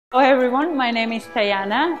Hello everyone, my name is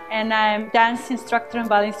Tayana and I'm dance instructor and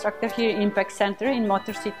ballet instructor here in Impact Center in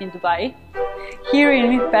Motor City in Dubai. Here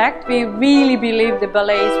in Impact, we really believe the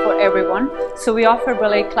ballet is for everyone. So we offer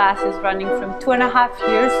ballet classes running from 2.5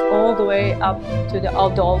 years all the way up to the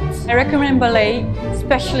adults. I recommend ballet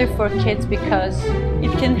especially for kids because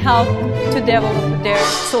it can help to develop their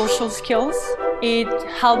social skills. It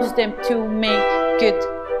helps them to make good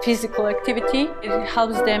physical activity. It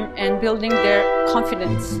helps them in building their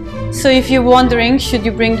confidence. So if you're wondering, should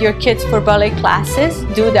you bring your kids for ballet classes,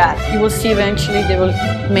 do that. You will see eventually they will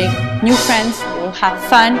make new friends, they will have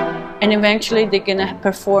fun, and eventually they're gonna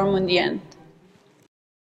perform in the end.